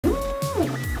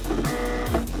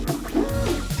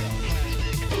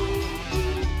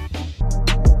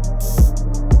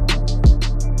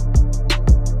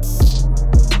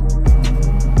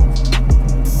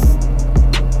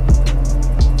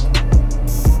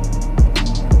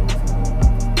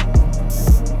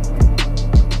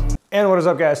And what is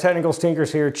up, guys? Technical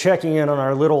Stinkers here, checking in on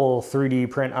our little 3D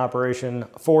print operation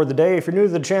for the day. If you're new to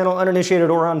the channel,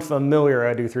 uninitiated or unfamiliar,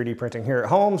 I do 3D printing here at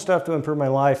home, stuff to improve my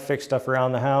life, fix stuff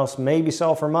around the house, maybe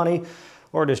sell for money,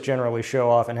 or just generally show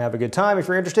off and have a good time. If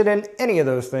you're interested in any of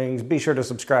those things, be sure to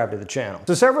subscribe to the channel.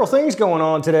 So several things going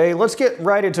on today. Let's get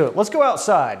right into it. Let's go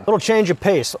outside. Little change of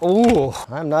pace. Ooh,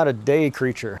 I'm not a day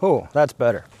creature. Oh, that's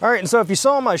better. All right, and so if you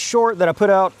saw my short that I put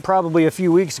out probably a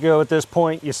few weeks ago at this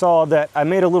point, you saw that I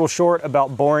made a little short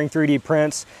about boring 3D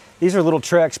prints. These are little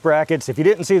Trex brackets. If you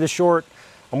didn't see the short,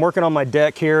 I'm working on my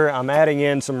deck here. I'm adding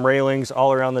in some railings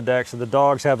all around the deck so the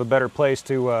dogs have a better place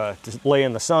to lay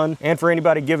in the sun. And for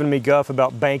anybody giving me guff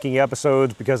about banking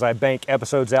episodes because I bank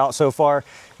episodes out so far,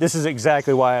 this is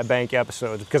exactly why I bank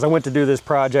episodes, because I went to do this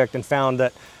project and found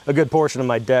that a good portion of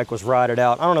my deck was rotted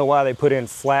out. I don't know why they put in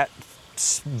flat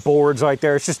boards right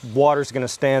there. It's just water's gonna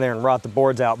stand there and rot the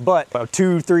boards out. But a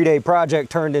 2-3 day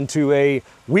project turned into a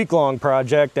week-long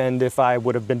project, and if I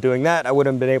would have been doing that, I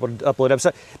wouldn't have been able to upload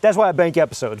episodes. That's why I bank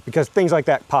episodes, because things like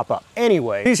that pop up.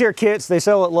 Anyway, these here kits, they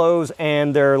sell at Lowe's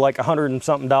and they're like $100 and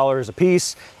something a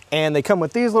piece, and they come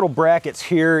with these little brackets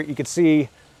here. You can see,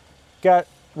 got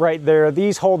right there,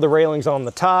 these hold the railings on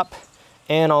the top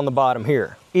and on the bottom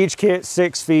here. Each kit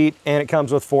 6 feet, and it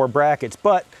comes with 4 brackets,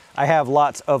 but I have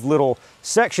lots of little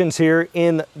sections here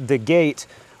in the gate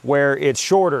where it's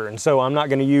shorter, and so I'm not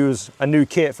going to use a new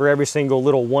kit for every single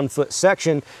little 1 foot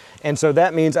section, and so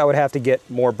that means I would have to get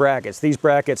more brackets. These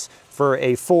brackets for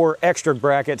 4 extra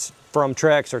brackets from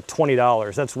Trex are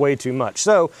 $20. That's way too much.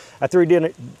 So I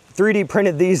 3D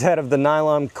printed these out of the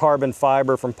nylon carbon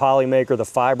fiber from Polymaker, the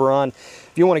Fiberon.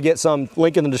 If you want to get some,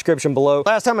 link in the description below.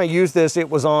 Last time I used this, it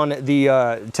was on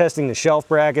the testing the shelf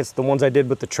brackets, the ones I did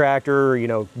with the tractor, you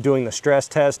know, doing the stress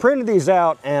test. Printed these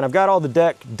out, and I've got all the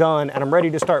deck done, and I'm ready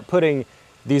to start putting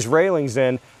these railings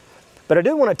in. But I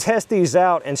did want to test these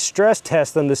out and stress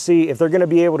test them to see if they're going to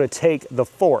be able to take the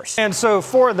force. And so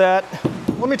for that,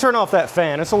 let me turn off that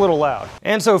fan, it's a little loud.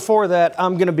 And so for that,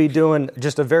 I'm gonna be doing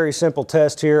just a very simple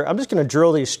test here. I'm just gonna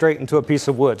drill these straight into a piece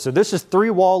of wood. So this is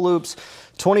 3 wall loops,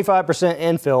 25%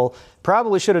 infill.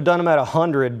 Probably should have done them at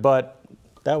 100, but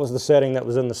that was the setting that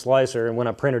was in the slicer, and when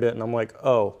I printed it, and I'm like,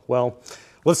 oh, well,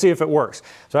 let's see if it works.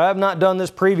 So I have not done this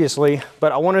previously,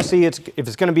 but I wanna see if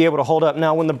it's gonna be able to hold up.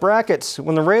 Now, when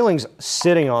the railing's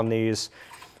sitting on these,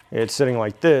 it's sitting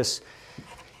like this,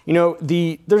 you know,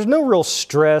 there's no real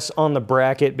stress on the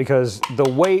bracket because the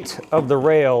weight of the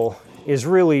rail is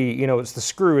really, you know, it's the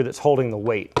screw that's holding the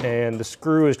weight, and the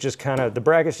screw is just kind of, the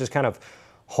bracket's just kind of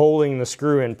holding the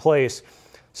screw in place.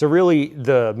 So really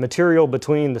the material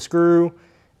between the screw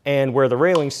and where the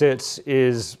railing sits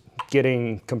is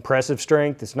getting compressive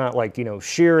strength. It's not like, you know,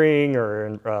 shearing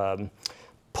or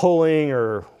pulling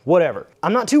or whatever.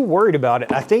 I'm not too worried about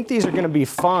it. I think these are gonna be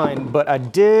fine, but I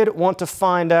did want to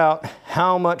find out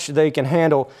how much they can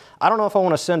handle. I don't know if I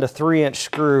wanna send a 3-inch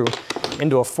screw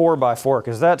into a 4x4,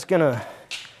 because that's gonna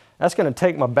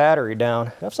take my battery down.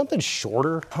 I have something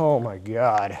shorter? Oh my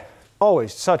God.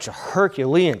 Always such a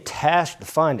Herculean task to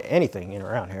find anything in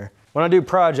around here. When I do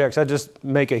projects, I just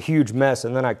make a huge mess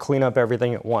and then I clean up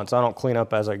everything at once. I don't clean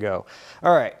up as I go.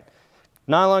 All right.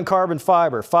 Nylon carbon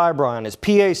fiber, Fiberon is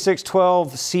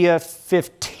PA612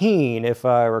 CF15, if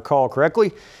I recall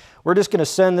correctly. We're just gonna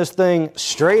send this thing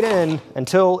straight in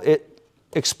until it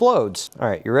explodes. All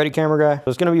right, you ready, camera guy? So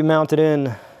it's gonna be mounted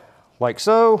in like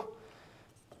so.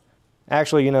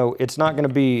 Actually, you know, it's not gonna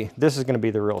be, this is gonna be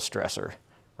the real stressor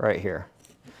right here.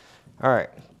 All right,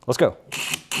 let's go.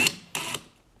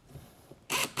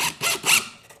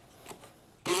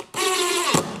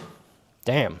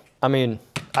 Damn, I mean,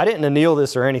 I didn't anneal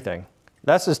this or anything.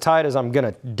 That's as tight as I'm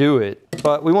gonna do it,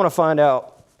 but we wanna find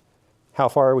out how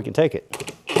far we can take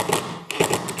it.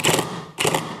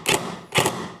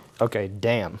 Okay,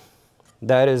 damn.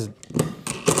 That is,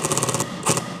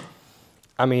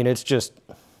 I mean, it's just,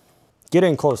 get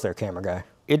in close there, camera guy.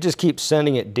 It just keeps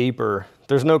sending it deeper.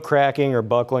 There's no cracking or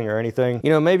buckling or anything.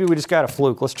 You know, maybe we just got a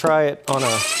fluke. Let's try it on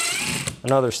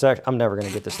another section. I'm never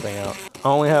gonna get this thing out. I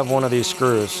only have one of these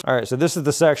screws. All right, so this is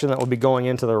the section that will be going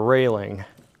into the railing.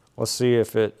 Let's see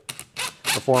if it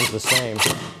performs the same.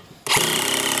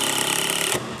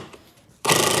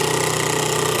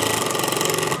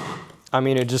 I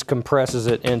mean, it just compresses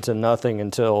it into nothing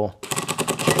until...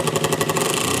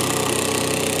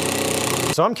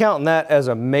 So I'm counting that as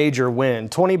a major win.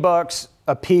 20 bucks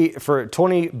a piece for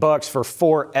 20 bucks for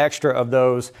 4 extra of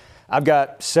those. I've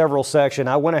got several sections.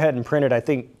 I went ahead and printed, I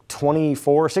think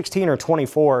 16 or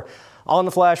 24 On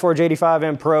the FlashForge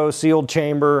 85M Pro sealed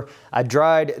chamber, I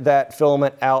dried that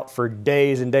filament out for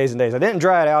days and days and days. I didn't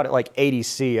dry it out at like 80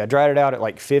 C. I dried it out at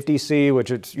like 50 C, which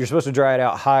you're supposed to dry it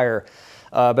out higher.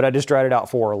 But I just dried it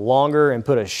out for longer and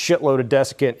put a shitload of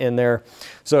desiccant in there.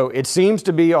 So it seems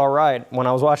to be all right. When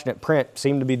I was watching it print, it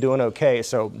seemed to be doing okay.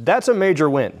 So that's a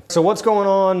major win. So what's going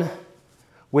on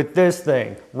with this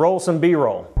thing? Roll some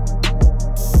B-roll.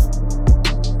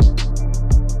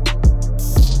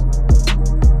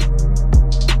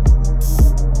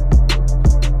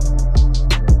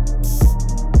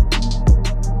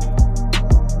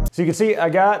 So you can see I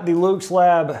got the Luke's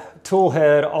Lab tool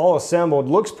head all assembled.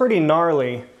 Looks pretty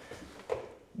gnarly,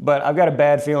 but I've got a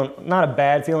bad feeling, not a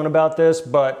bad feeling about this,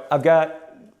 but I've got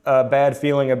a bad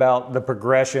feeling about the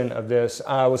progression of this.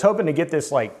 I was hoping to get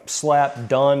this like slap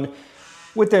done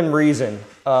within reason.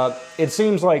 It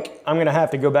seems like I'm gonna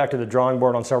have to go back to the drawing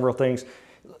board on several things.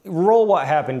 Roll what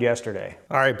happened yesterday.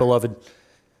 All right, beloved.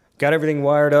 Got everything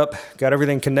wired up, got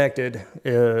everything connected.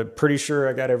 Pretty sure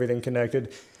I got everything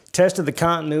connected. Tested the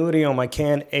continuity on my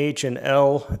can H and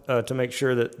L to make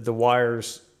sure that the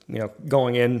wires,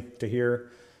 going in to here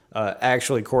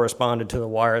actually corresponded to the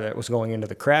wire that was going into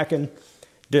the Kraken.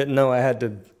 Didn't know I had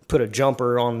to put a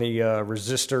jumper on the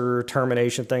resistor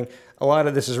termination thing. A lot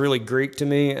of this is really Greek to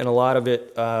me, and a lot of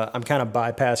it I'm kind of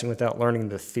bypassing without learning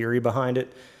the theory behind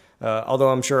it. Although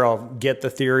I'm sure I'll get the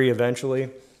theory eventually.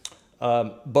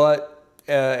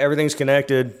 Everything's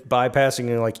connected,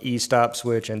 bypassing like e-stop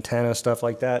switch, antenna, stuff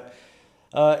like that.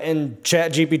 And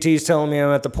ChatGPT is telling me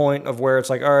I'm at the point of where it's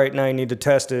like, all right, now you need to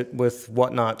test it with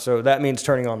whatnot. So that means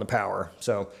turning on the power.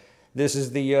 So this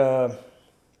is the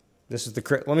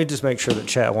let me just make sure that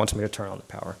Chat wants me to turn on the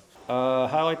power.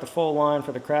 Highlight the full line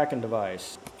for the Kraken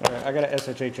device. All right, I got to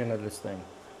SSH into this thing.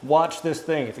 Watch this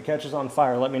thing. If it catches on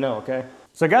fire, let me know, okay?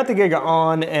 So I got the Giga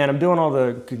on and I'm doing all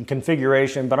the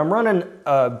configuration, but I'm running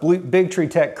Big Tree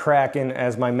Tech Kraken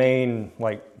as my main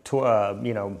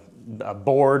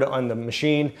board on the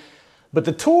machine. But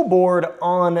the tool board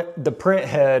on the print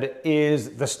head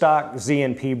is the stock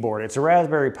ZNP board. It's a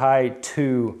Raspberry Pi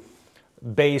 2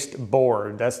 based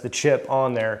board. That's the chip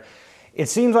on there. It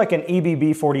seems like an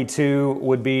EBB42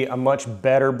 would be a much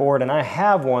better board, and I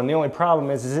have one. The only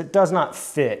problem is it does not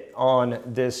fit on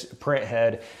this print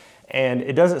head, and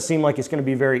it doesn't seem like it's going to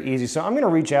be very easy. So I'm going to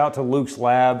reach out to Luke's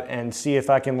Lab and see if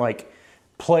I can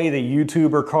play the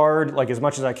YouTuber card as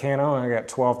much as I can. I got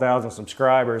 12,000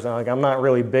 subscribers. I'm not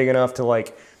really big enough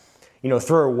to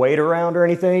throw weight around or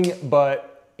anything,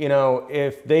 but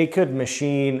if they could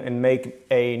machine and make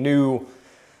a new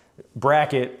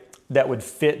bracket that would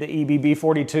fit the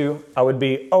EBB42, I would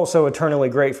be also eternally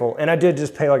grateful. And I did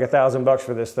just pay like $1,000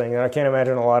 for this thing, and I can't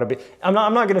imagine a lot of it. I'm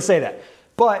not going to say that,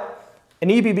 but an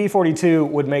EBB42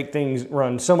 would make things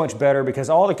run so much better because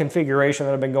all the configuration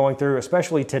that I've been going through,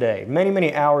 especially today,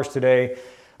 many hours today,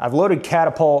 I've loaded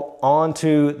Catapult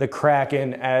onto the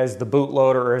Kraken as the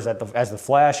bootloader or as the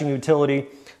flashing utility,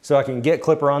 so I can get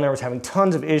Clipper on there. I was having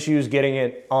tons of issues getting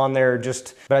it on there,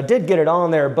 but I did get it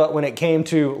on there, but when it came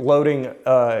to loading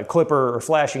Clipper or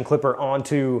flashing Clipper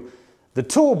onto the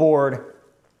tool board,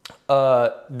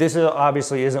 this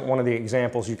obviously isn't one of the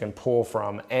examples you can pull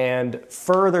from. And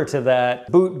further to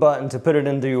that, boot button to put it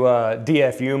into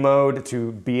DFU mode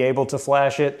to be able to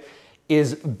flash it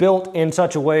is built in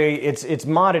such a way, it's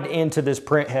modded into this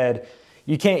print head.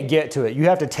 You can't get to it. You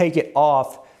have to take it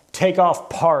off, take off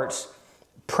parts,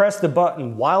 press the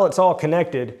button while it's all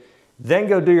connected, then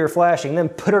go do your flashing, then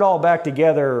put it all back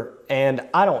together, and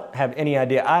I don't have any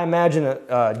idea. I imagine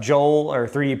that Joel or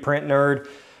 3D Print Nerd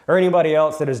or anybody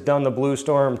else that has done the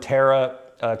Bluestorm Terra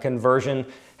conversion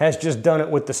has just done it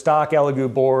with the stock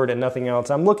Elegoo board and nothing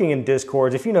else. I'm looking in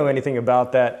Discords. If you know anything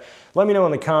about that, let me know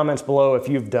in the comments below if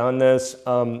you've done this.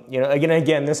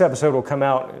 Again, this episode will come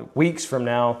out weeks from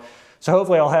now, so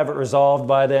hopefully I'll have it resolved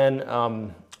by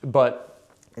then, but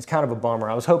it's kind of a bummer.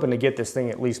 I was hoping to get this thing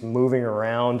at least moving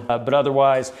around, but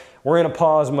otherwise, we're in a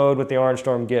pause mode with the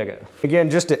OrangeStorm Giga. Again,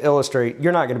 just to illustrate,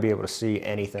 you're not gonna be able to see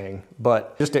anything,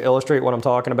 but just to illustrate what I'm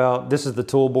talking about, this is the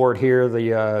tool board here, the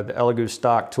Elegoo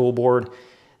stock tool board.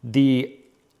 The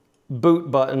boot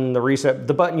button, the reset,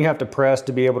 the button you have to press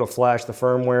to be able to flash the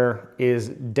firmware is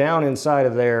down inside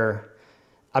of there.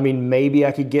 I mean, maybe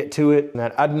I could get to it.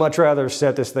 I'd much rather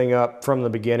set this thing up from the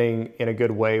beginning in a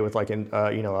good way with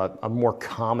a more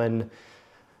common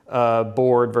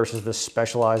board versus this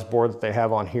specialized board that they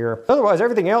have on here. Otherwise,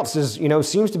 everything else is,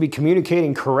 seems to be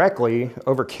communicating correctly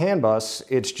over CAN bus.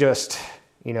 It's just,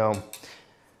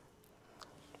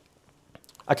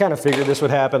 I kind of figured this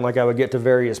would happen. I would get to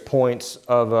various points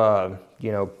of,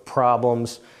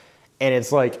 problems. And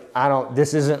it's like,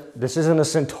 this isn't a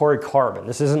Centauri carbon.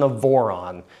 This isn't a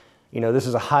Voron. You know, this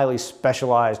is a highly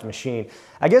specialized machine.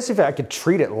 I guess if I could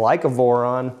treat it like a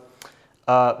Voron,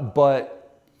 but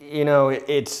you know,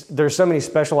 there's so many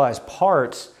specialized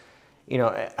parts, you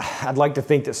know, I'd like to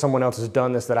think that someone else has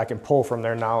done this that I can pull from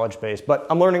their knowledge base, but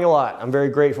I'm learning a lot. I'm very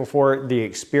grateful for it, the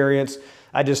experience.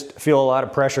 I just feel a lot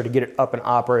of pressure to get it up and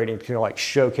operating to like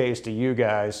showcase to you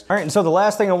guys. All right, and so the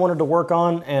last thing I wanted to work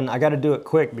on, and I gotta do it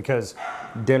quick because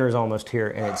dinner's almost here,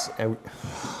 and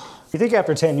you think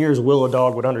after 10 years, Willow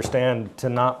Dog would understand to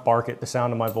not bark at the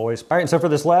sound of my voice. All right, so for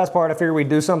this last part, I figured we'd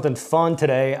do something fun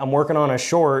today. I'm working on a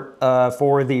short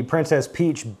for the Princess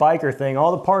Peach biker thing.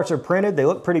 All the parts are printed, they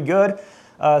look pretty good.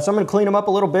 So I'm gonna clean them up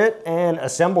a little bit and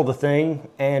assemble the thing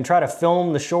and try to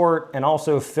film the short and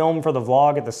also film for the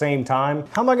vlog at the same time.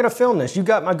 How am I gonna film this? You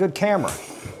got my good camera.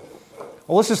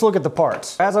 Well, let's just look at the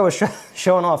parts. As I was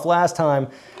showing off last time,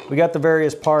 we got the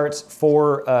various parts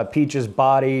for Peach's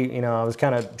body. You know, I was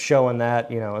kind of showing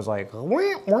that, you know, I was like,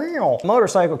 wow, wow.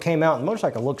 Motorcycle came out, and the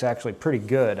motorcycle looks actually pretty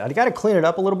good. I gotta clean it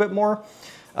up a little bit more,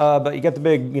 but you got the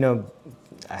big, you know,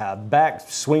 back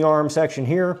swing arm section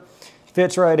here.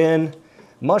 Fits right in.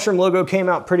 Mushroom logo came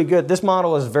out pretty good. This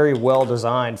model is very well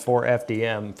designed for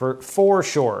FDM, for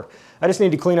sure. I just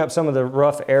need to clean up some of the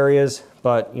rough areas,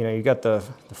 but you know, you got the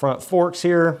front forks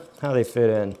here, how they fit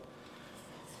in.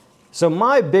 So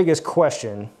my biggest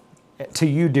question to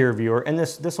you, dear viewer, and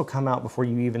this will come out before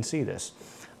you even see this,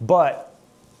 but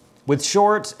with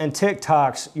shorts and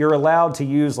TikToks, you're allowed to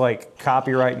use like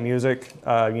copyright music,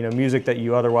 you know, music that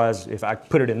you otherwise, if I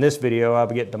put it in this video, I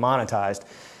would get demonetized.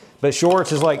 But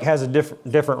shorts is like, has a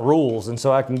different rules, and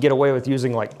so I can get away with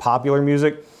using like popular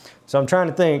music. So I'm trying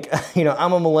to think, you know,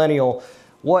 I'm a millennial,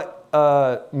 what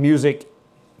music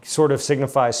sort of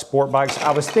signifies sport bikes?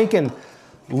 I was thinking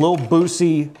Lil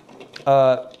Boosie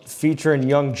featuring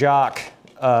Young Jock,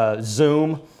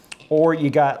 Zoom, or you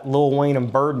got Lil Wayne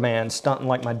and Birdman, Stunting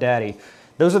Like My Daddy.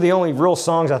 Those are the only real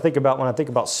songs I think about when I think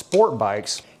about sport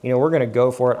bikes. You know, we're gonna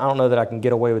go for it. I don't know that I can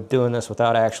get away with doing this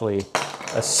without actually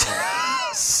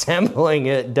assembling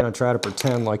it. I'm gonna try to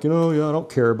pretend like, you know, yeah, I don't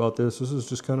care about this. This is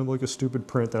just kind of like a stupid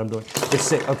print that I'm doing. It's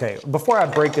sick. Okay, before I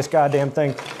break this goddamn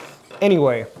thing.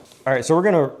 Anyway, all right, so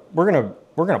we're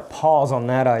gonna pause on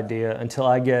that idea until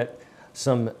I get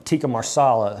some tikka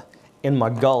marsala in my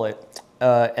gullet,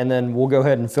 and then we'll go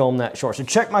ahead and film that short. So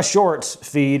check my shorts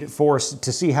feed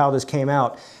to see how this came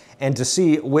out and to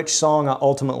see which song I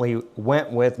ultimately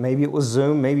went with. Maybe it was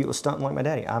Zoom, maybe it was Stunting Like My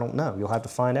Daddy. I don't know, you'll have to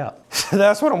find out.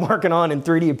 That's what I'm working on in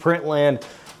 3D print land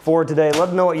for today. Let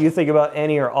me know what you think about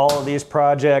any or all of these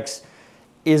projects.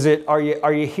 Are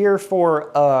you here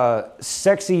for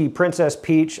sexy Princess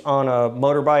Peach on a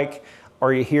motorbike?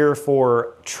 Are you here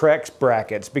for Trex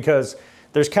brackets? Because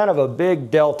there's kind of a big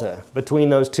delta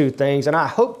between those two things, and I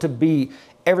hope to be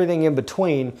everything in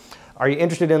between. Are you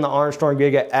interested in the Armstrong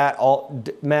Giga at all?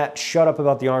 Matt, shut up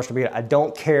about the Armstrong Giga. I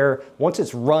don't care. Once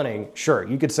it's running, sure,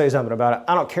 you could say something about it.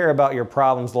 I don't care about your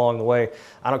problems along the way.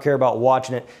 I don't care about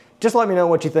watching it. Just let me know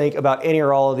what you think about any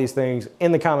or all of these things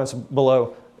in the comments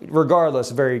below.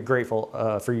 Regardless, very grateful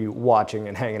for you watching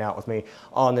and hanging out with me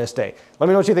on this day. Let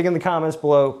me know what you think in the comments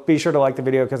below. Be sure to like the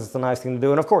video because it's a nice thing to do.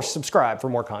 And of course, subscribe for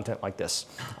more content like this.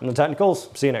 I'm the Technicals.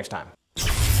 See you next time.